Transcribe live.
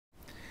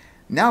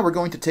Now we're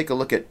going to take a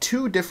look at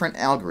two different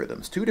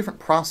algorithms, two different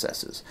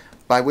processes,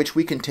 by which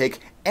we can take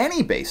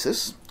any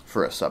basis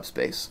for a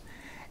subspace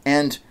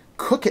and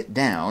cook it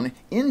down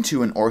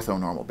into an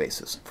orthonormal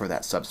basis for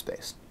that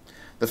subspace.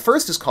 The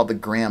first is called the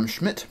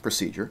Gram-Schmidt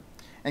Procedure,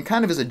 and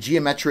kind of is a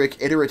geometric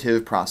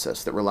iterative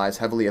process that relies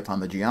heavily upon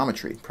the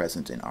geometry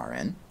present in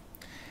Rn.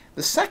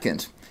 The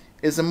second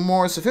is a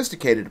more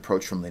sophisticated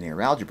approach from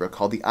linear algebra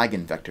called the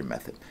Eigenvector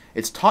Method.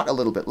 It's taught a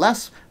little bit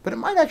less, but it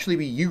might actually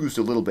be used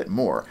a little bit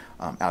more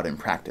out in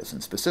practice,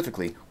 and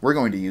specifically, we're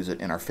going to use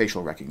it in our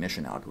facial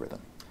recognition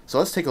algorithm. So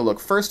let's take a look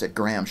first at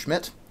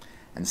Gram-Schmidt,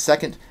 and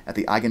second at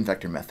the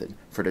Eigenvector Method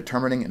for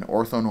determining an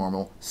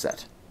orthonormal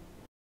set.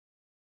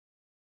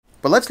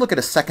 But let's look at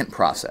a second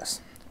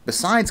process,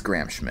 besides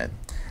Gram-Schmidt,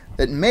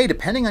 that may,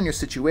 depending on your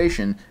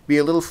situation, be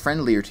a little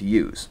friendlier to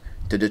use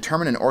to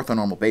determine an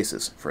orthonormal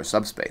basis for a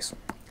subspace.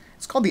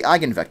 It's called the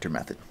Eigenvector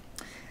Method,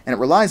 and it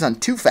relies on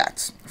two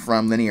facts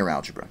from linear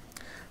algebra.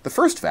 The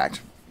first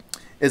fact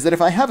is that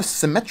if I have a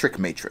symmetric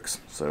matrix,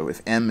 so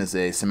if M is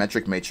a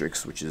symmetric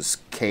matrix, which is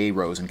k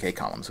rows and k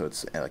columns, so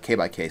it's a k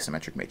by k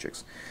symmetric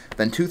matrix,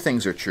 then two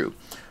things are true.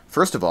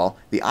 First of all,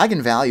 the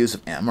eigenvalues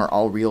of M are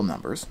all real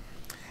numbers,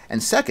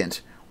 and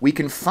second, we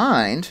can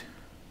find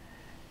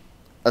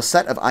a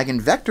set of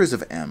eigenvectors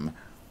of M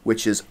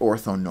which is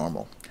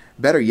orthonormal.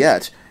 Better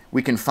yet,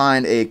 we can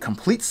find a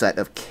complete set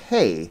of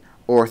k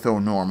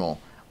orthonormal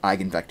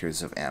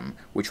eigenvectors of M,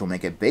 which will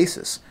make a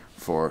basis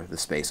for the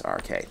space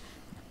Rk.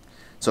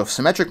 So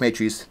symmetric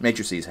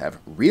matrices have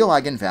real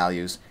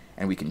eigenvalues,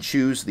 and we can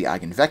choose the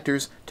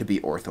eigenvectors to be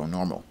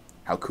orthonormal.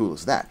 How cool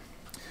is that?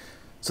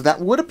 So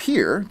that would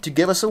appear to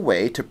give us a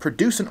way to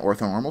produce an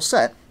orthonormal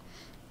set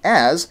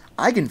as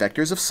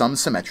eigenvectors of some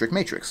symmetric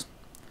matrix.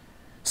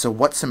 So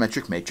what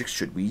symmetric matrix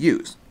should we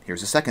use?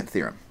 Here's a second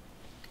theorem.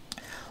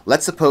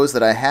 Let's suppose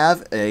that I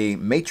have a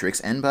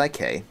matrix n by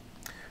k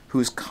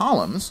whose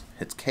columns,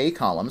 its k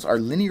columns, are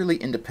linearly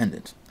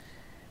independent.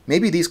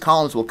 Maybe these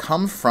columns will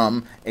come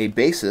from a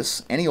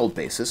basis, any old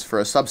basis, for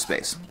a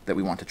subspace that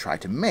we want to try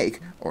to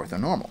make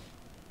orthonormal.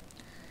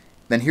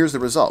 Then here's the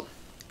result.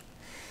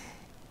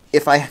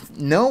 If I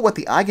know what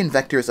the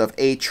eigenvectors of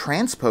A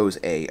transpose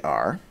A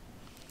are,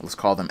 let's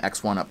call them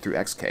x1 up through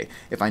xk,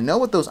 if I know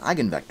what those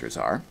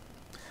eigenvectors are,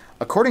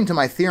 according to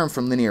my theorem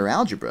from linear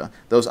algebra,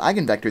 those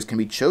eigenvectors can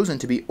be chosen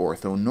to be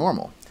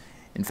orthonormal.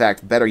 In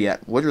fact, better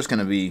yet, we're just going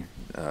to be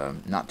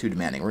not too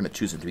demanding. We're going to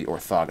choose them to be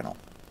orthogonal.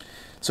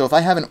 So if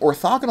I have an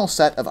orthogonal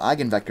set of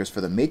eigenvectors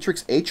for the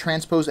matrix A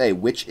transpose A,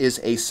 which is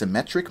a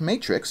symmetric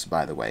matrix,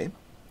 by the way,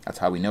 that's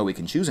how we know we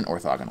can choose an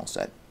orthogonal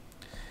set,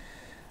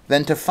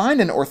 then to find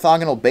an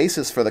orthogonal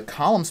basis for the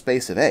column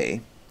space of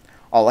A,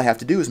 all I have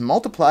to do is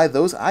multiply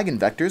those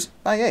eigenvectors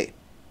by A.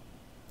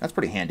 That's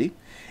pretty handy.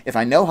 If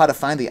I know how to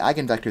find the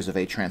eigenvectors of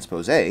A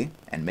transpose A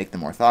and make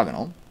them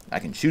orthogonal, I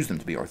can choose them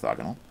to be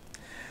orthogonal,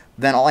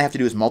 then all I have to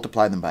do is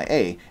multiply them by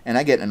A, and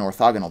I get an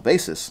orthogonal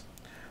basis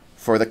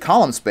for the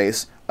column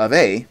space of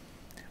A,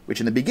 which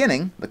in the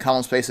beginning, the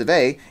column space of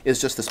A is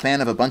just the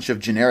span of a bunch of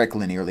generic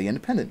linearly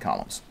independent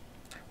columns.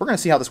 We're going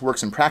to see how this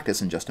works in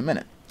practice in just a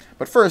minute.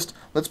 But first,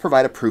 let's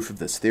provide a proof of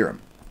this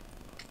theorem.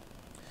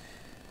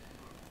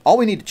 All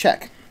we need to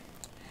check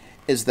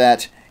is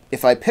that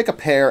if I pick a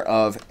pair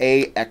of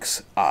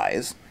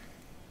AXIs,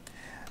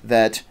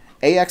 that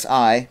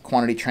AXI,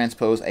 quantity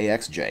transpose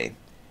AXJ,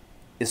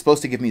 is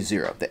supposed to give me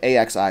 0. The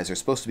AXIs are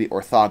supposed to be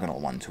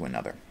orthogonal one to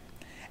another.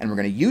 And we're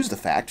going to use the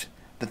fact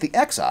that the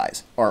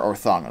XIs are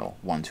orthogonal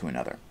one to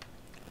another.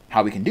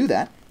 How we can do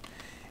that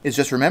is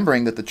just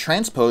remembering that the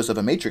transpose of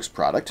a matrix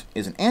product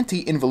is an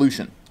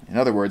anti-involution. In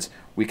other words,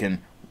 we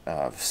can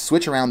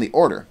switch around the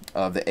order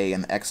of the A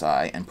and the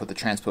XI and put the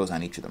transpose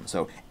on each of them.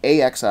 So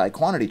AXI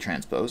quantity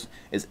transpose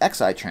is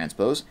XI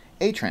transpose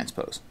A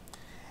transpose.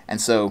 And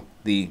so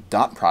the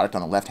dot product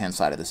on the left-hand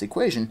side of this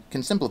equation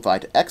can simplify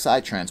to XI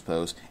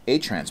transpose A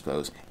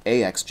transpose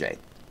AXJ.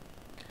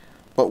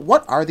 But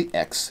what are the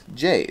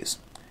XJs?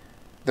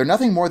 They're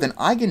nothing more than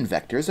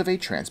eigenvectors of A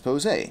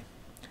transpose A.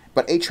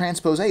 But A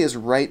transpose A is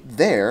right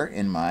there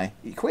in my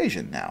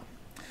equation now.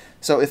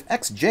 So if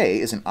xj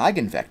is an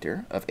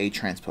eigenvector of A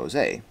transpose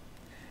A,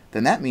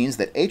 then that means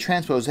that A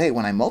transpose A,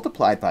 when I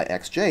multiply it by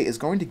xj, is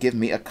going to give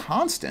me a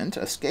constant,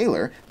 a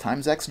scalar,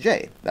 times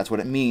xj. That's what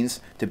it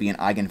means to be an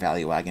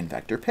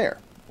eigenvalue-eigenvector pair.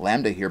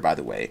 Lambda here, by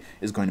the way,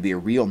 is going to be a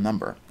real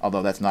number,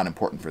 although that's not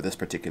important for this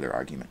particular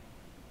argument.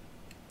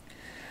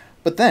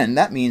 But then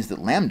that means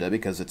that lambda,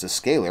 because it's a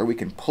scalar, we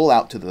can pull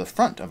out to the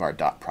front of our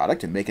dot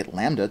product and make it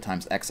lambda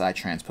times xi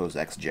transpose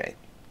xj.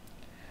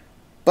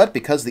 But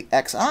because the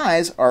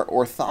xi's are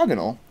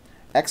orthogonal,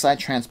 xi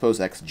transpose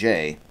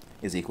xj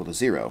is equal to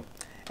 0.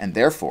 And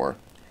therefore,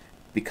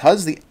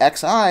 because the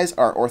xi's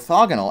are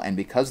orthogonal and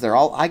because they're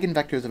all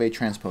eigenvectors of A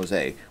transpose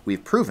A,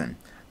 we've proven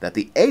that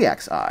the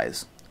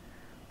AXI's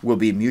will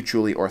be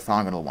mutually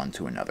orthogonal one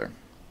to another.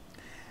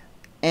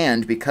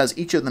 And because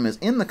each of them is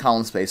in the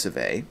column space of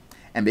A,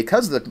 and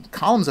because the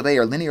columns of A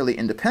are linearly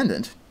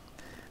independent,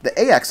 the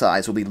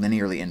AXI's will be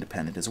linearly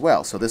independent as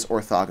well. So this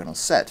orthogonal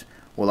set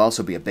will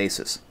also be a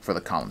basis for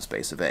the column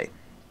space of A.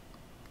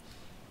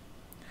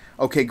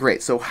 Okay,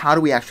 great. So how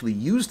do we actually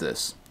use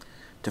this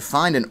to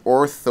find an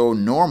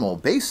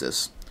orthonormal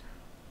basis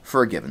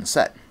for a given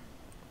set?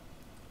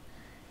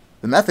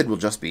 The method will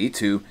just be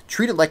to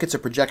treat it like it's a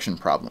projection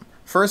problem.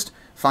 First,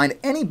 find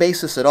any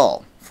basis at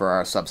all for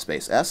our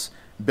subspace S,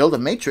 build a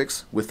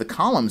matrix with the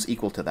columns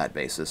equal to that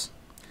basis,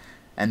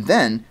 and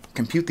then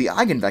compute the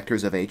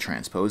eigenvectors of A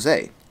transpose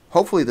A.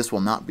 Hopefully this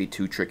will not be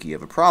too tricky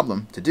of a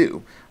problem to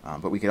do,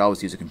 but we could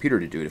always use a computer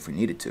to do it if we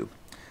needed to.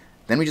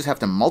 Then we just have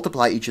to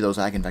multiply each of those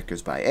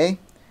eigenvectors by A,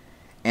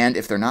 and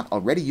if they're not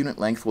already unit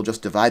length, we'll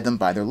just divide them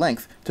by their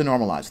length to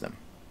normalize them.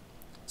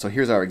 So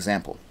here's our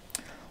example.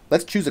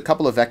 Let's choose a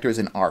couple of vectors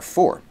in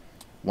R4,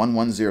 1,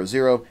 1, 0,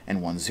 0,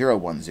 and 1, 0,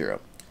 1,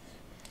 0.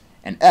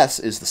 And S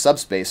is the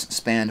subspace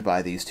spanned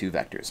by these two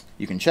vectors.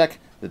 You can check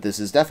that this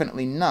is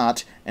definitely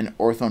not an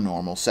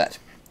orthonormal set.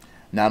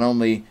 Not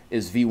only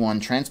is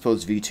V1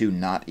 transpose V2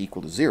 not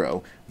equal to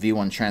 0,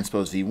 V1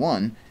 transpose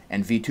V1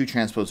 and V2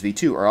 transpose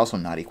V2 are also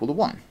not equal to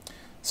 1.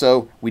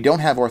 So we don't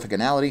have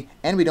orthogonality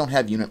and we don't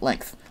have unit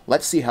length.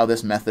 Let's see how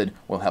this method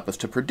will help us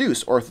to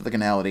produce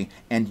orthogonality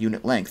and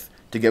unit length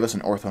to give us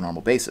an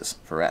orthonormal basis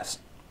for S.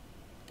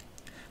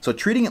 So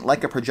treating it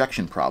like a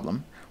projection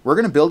problem, we're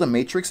going to build a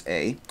matrix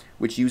A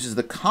which uses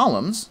the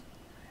columns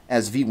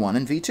as V1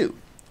 and V2.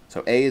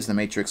 So A is the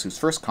matrix whose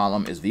first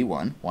column is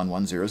V1, 1,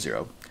 1, 0,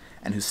 0,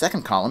 and whose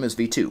second column is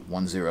V2,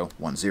 1, 0,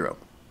 1, 0.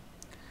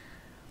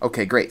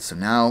 Okay, great. So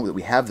now that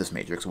we have this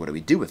matrix, what do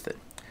we do with it?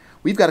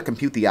 We've got to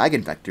compute the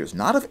eigenvectors,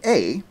 not of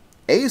A.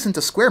 A isn't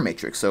a square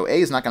matrix, so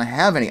A is not going to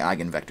have any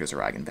eigenvectors or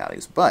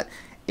eigenvalues, but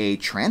A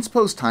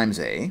transpose times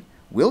A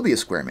will be a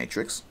square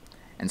matrix,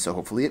 and so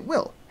hopefully it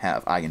will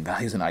have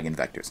eigenvalues and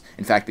eigenvectors.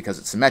 In fact, because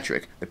it's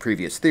symmetric, the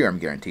previous theorem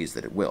guarantees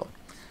that it will.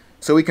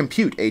 So we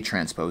compute A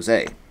transpose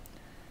A,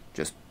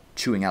 just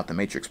chewing out the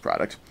matrix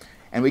product,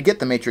 and we get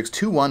the matrix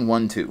 2, 1,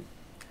 1, 2.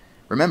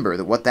 Remember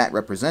that what that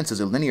represents is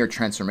a linear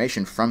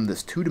transformation from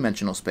this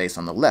two-dimensional space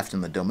on the left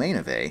in the domain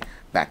of A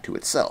back to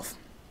itself.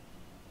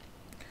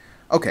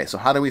 Okay, so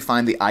how do we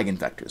find the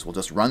eigenvectors? We'll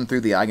just run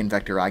through the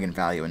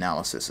eigenvector-eigenvalue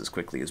analysis as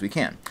quickly as we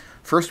can.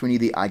 First, we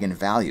need the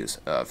eigenvalues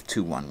of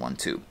 2, 1, 1,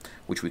 2,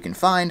 which we can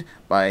find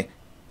by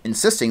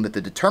insisting that the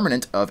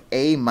determinant of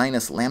A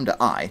minus lambda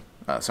I,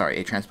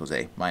 A transpose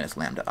A minus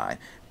lambda I,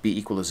 be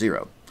equal to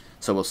 0.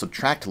 So we'll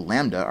subtract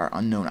lambda, our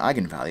unknown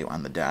eigenvalue,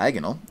 on the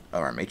diagonal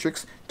of our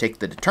matrix, take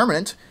the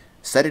determinant,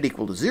 set it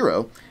equal to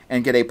 0,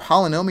 and get a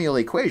polynomial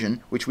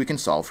equation which we can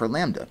solve for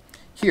lambda.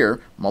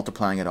 Here,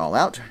 multiplying it all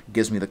out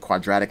gives me the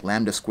quadratic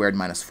lambda squared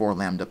minus 4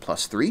 lambda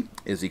plus 3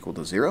 is equal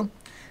to 0,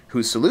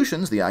 whose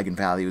solutions, the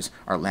eigenvalues,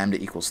 are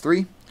lambda equals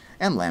 3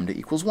 and lambda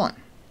equals 1.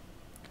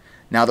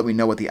 Now that we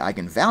know what the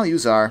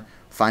eigenvalues are,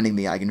 finding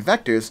the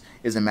eigenvectors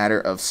is a matter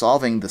of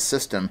solving the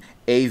system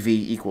AV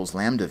equals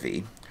lambda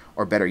V,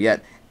 or better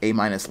yet, A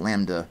minus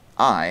lambda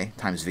I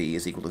times V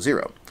is equal to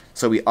 0.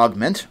 So we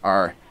augment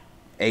our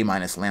A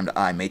minus lambda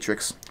I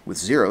matrix with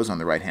zeros on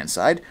the right-hand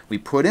side. We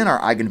put in our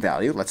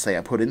eigenvalue, let's say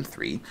I put in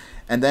 3,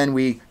 and then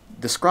we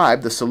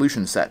describe the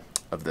solution set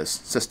of this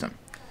system.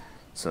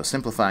 So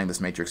simplifying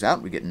this matrix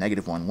out, we get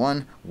negative 1,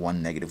 1,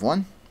 1, negative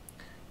 1.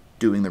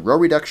 Doing the row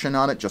reduction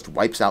on it just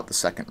wipes out the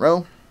second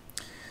row.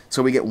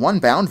 So we get one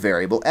bound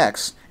variable,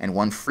 x, and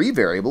one free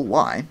variable,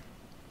 y.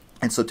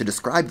 And so to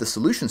describe the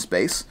solution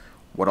space,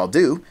 what I'll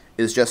do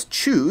is just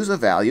choose a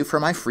value for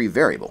my free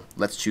variable.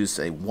 Let's choose,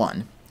 say,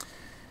 1.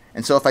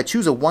 And so if I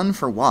choose a 1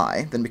 for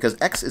y, then because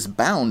x is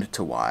bound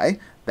to y,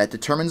 that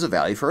determines a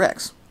value for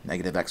x.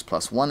 Negative x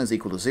plus 1 is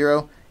equal to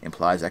 0,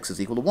 implies x is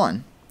equal to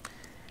 1.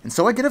 And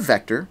so I get a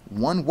vector,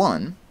 1,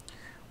 1,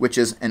 which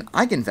is an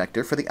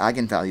eigenvector for the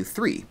eigenvalue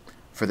 3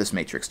 for this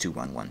matrix 2,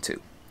 1, 1,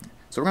 2.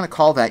 So we're going to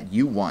call that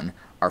u1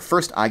 our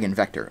first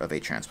eigenvector of A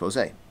transpose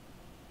A.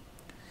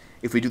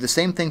 If we do the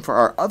same thing for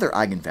our other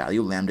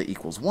eigenvalue, lambda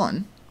equals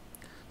 1,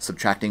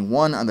 subtracting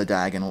 1 on the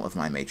diagonal of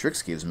my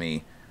matrix gives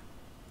me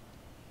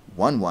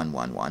 1, 1,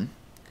 1, 1.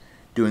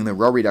 Doing the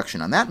row reduction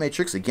on that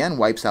matrix again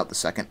wipes out the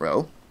second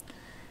row,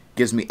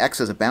 gives me x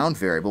as a bound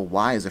variable,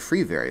 y as a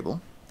free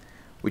variable,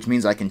 which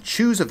means I can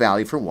choose a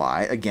value for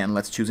y. Again,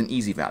 let's choose an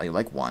easy value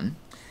like 1.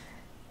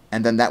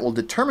 And then that will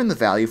determine the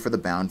value for the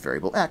bound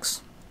variable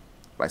x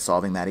by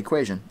solving that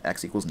equation,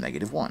 x equals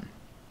negative 1.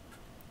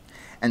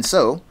 And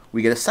so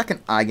we get a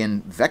second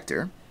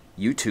eigenvector,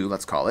 u2,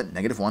 let's call it,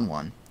 negative 1,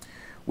 1,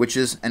 which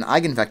is an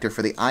eigenvector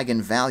for the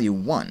eigenvalue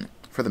 1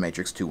 for the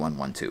matrix 2, 1,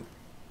 1, 2.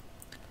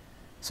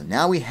 So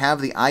now we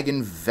have the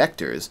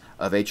eigenvectors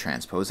of A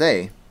transpose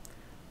A.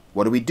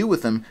 What do we do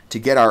with them to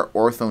get our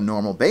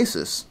orthonormal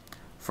basis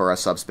for our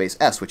subspace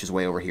S, which is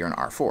way over here in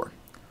R4?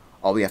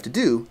 All we have to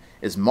do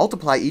is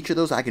multiply each of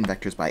those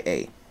eigenvectors by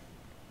A.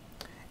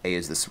 A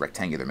is this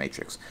rectangular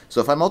matrix.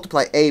 So if I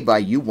multiply A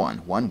by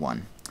u1, 1,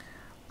 1,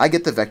 I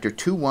get the vector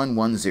 2, 1,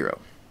 1, 0.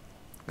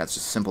 That's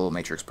just a simple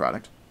matrix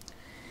product.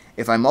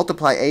 If I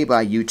multiply A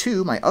by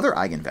u2, my other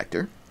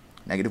eigenvector,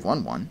 negative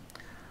 1, 1,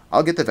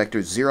 I'll get the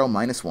vector 0,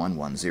 minus 1,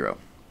 1, 0.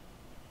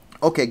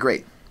 Okay,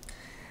 great.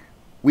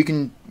 We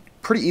can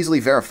pretty easily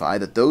verify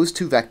that those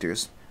two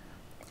vectors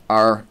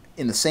are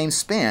in the same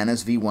span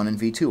as v1 and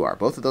v2 are.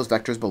 Both of those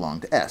vectors belong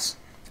to S.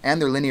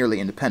 and they're linearly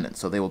independent,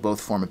 so they will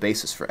both form a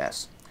basis for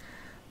S.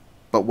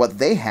 But what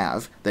they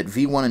have that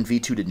V1 and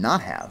V2 did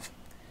not have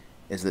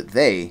is that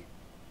they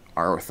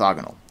are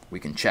orthogonal. We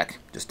can check.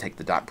 Just take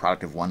the dot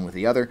product of one with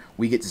the other.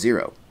 We get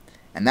 0.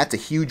 And that's a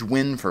huge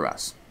win for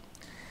us.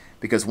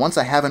 Because once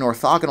I have an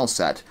orthogonal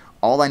set,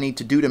 all I need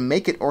to do to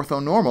make it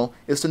orthonormal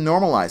is to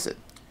normalize it.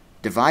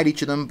 Divide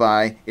each of them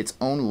by its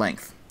own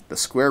length, the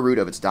square root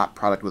of its dot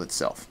product with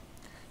itself.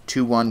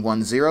 2, 1,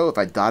 1, 0. If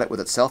I dot it with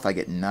itself, I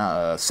get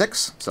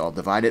 6. So I'll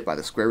divide it by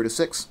the square root of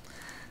 6.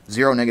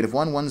 0, negative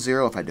 1, 1,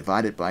 0. If I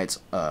divide it by its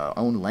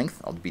own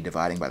length, I'll be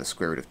dividing by the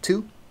square root of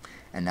 2.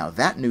 And now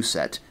that new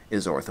set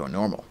is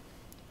orthonormal.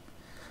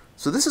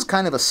 So this is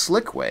kind of a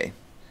slick way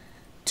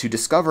to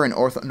discover an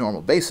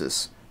orthonormal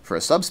basis for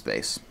a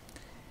subspace.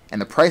 And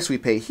the price we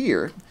pay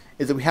here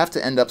is that we have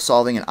to end up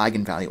solving an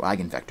eigenvalue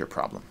eigenvector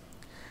problem.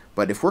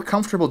 But if we're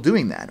comfortable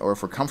doing that, or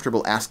if we're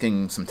comfortable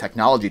asking some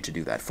technology to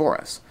do that for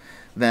us,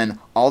 then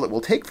all it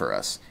will take for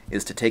us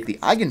is to take the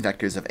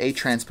eigenvectors of A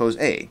transpose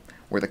A,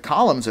 where the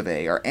columns of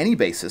A are any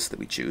basis that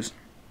we choose,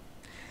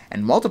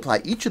 and multiply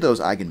each of those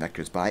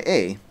eigenvectors by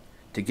A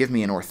to give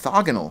me an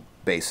orthogonal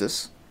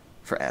basis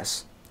for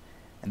S,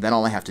 and then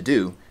all I have to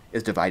do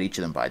is divide each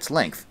of them by its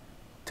length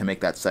to make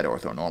that set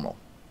orthonormal.